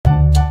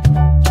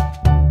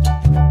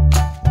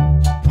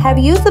Have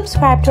you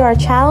subscribed to our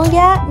channel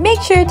yet? Make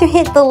sure to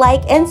hit the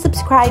like and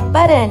subscribe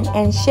button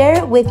and share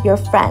it with your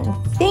friends.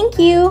 Thank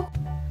you!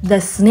 The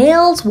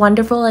Snail's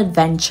Wonderful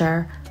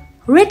Adventure,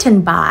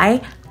 written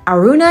by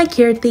Aruna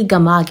Keerthi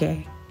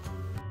Gamage.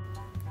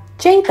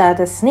 Cheta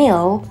the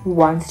snail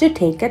wants to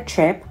take a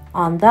trip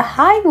on the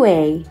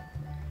highway.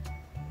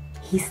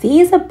 He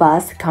sees a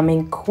bus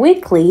coming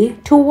quickly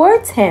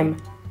towards him.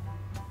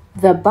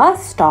 The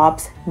bus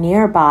stops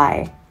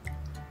nearby.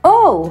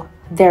 Oh,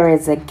 there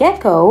is a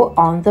gecko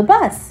on the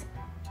bus.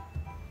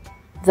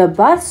 The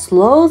bus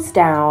slows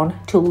down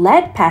to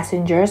let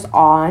passengers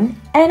on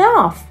and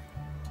off.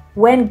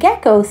 When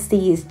Gecko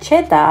sees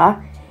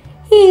Cheta,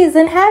 he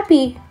isn't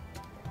happy.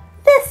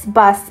 "This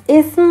bus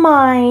is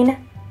mine,"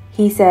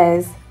 he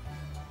says.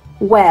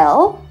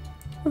 "Well,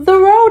 the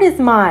road is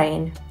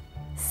mine,"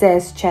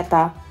 says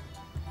Cheta.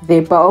 They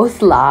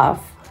both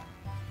laugh.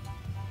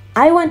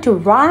 "I want to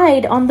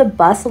ride on the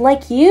bus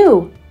like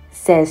you,"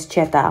 says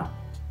Cheta.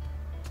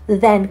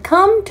 "Then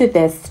come to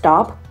this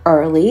stop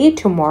early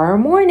tomorrow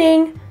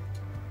morning,"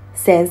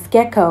 says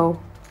Gecko.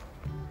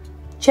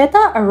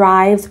 Cheta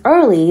arrives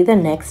early the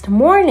next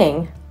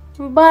morning,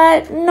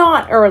 but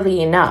not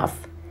early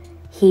enough.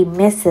 He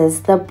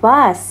misses the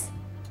bus.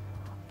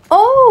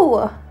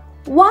 "Oh,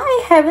 why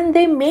haven't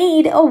they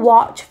made a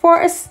watch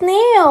for a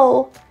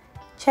snail?"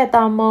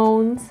 Cheta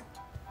moans.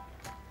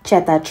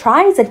 Cheta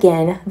tries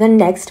again the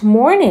next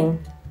morning,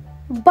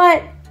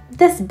 but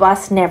this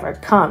bus never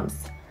comes.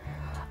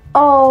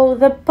 "Oh,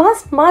 the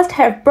bus must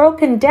have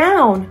broken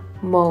down,"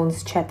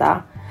 moans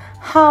Cheta.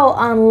 "How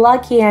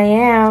unlucky I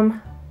am."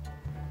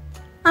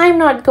 "I'm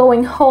not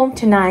going home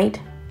tonight,"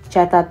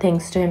 Cheta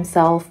thinks to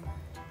himself.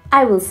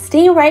 "I will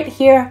stay right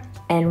here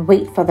and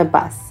wait for the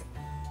bus."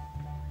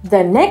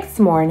 The next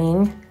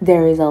morning,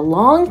 there is a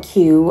long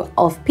queue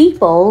of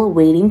people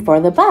waiting for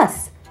the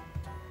bus.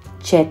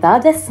 Cheta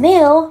the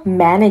snail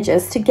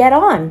manages to get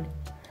on.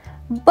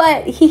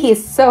 But he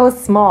is so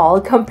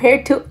small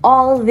compared to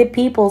all the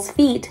people's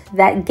feet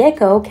that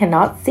Gecko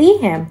cannot see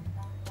him.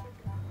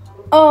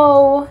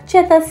 "Oh,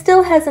 Cheta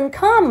still hasn't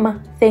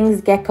come,"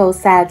 thinks Gecko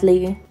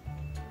sadly.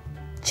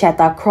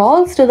 Cheta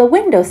crawls to the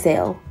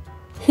windowsill.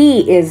 He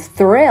is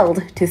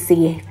thrilled to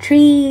see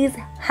trees,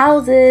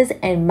 houses,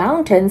 and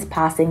mountains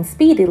passing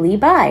speedily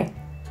by.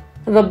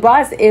 The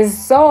bus is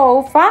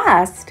so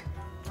fast.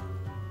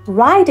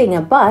 Riding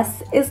a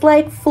bus is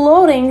like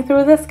floating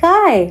through the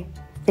sky,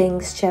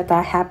 thinks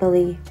Cheta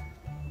happily.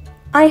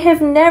 "I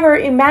have never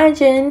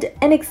imagined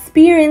an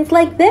experience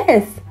like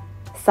this,"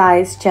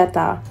 sighs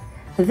Cheta.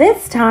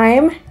 This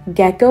time,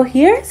 Gecko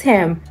hears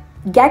him.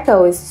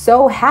 Gecko is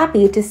so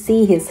happy to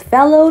see his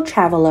fellow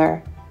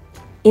traveler.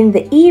 In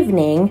the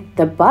evening,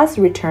 the bus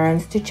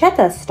returns to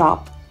Cheta's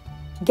stop.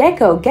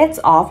 Gecko gets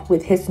off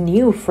with his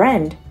new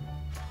friend.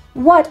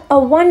 "What a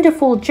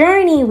wonderful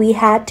journey we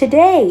had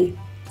today,"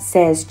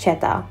 says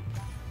Cheta.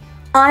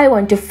 "I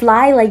want to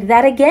fly like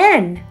that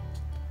again."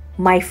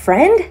 "My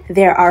friend,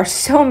 there are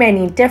so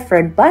many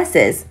different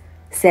buses,"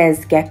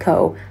 says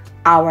Gecko.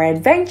 "Our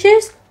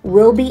adventures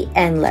will be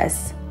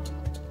endless."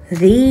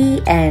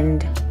 The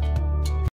end.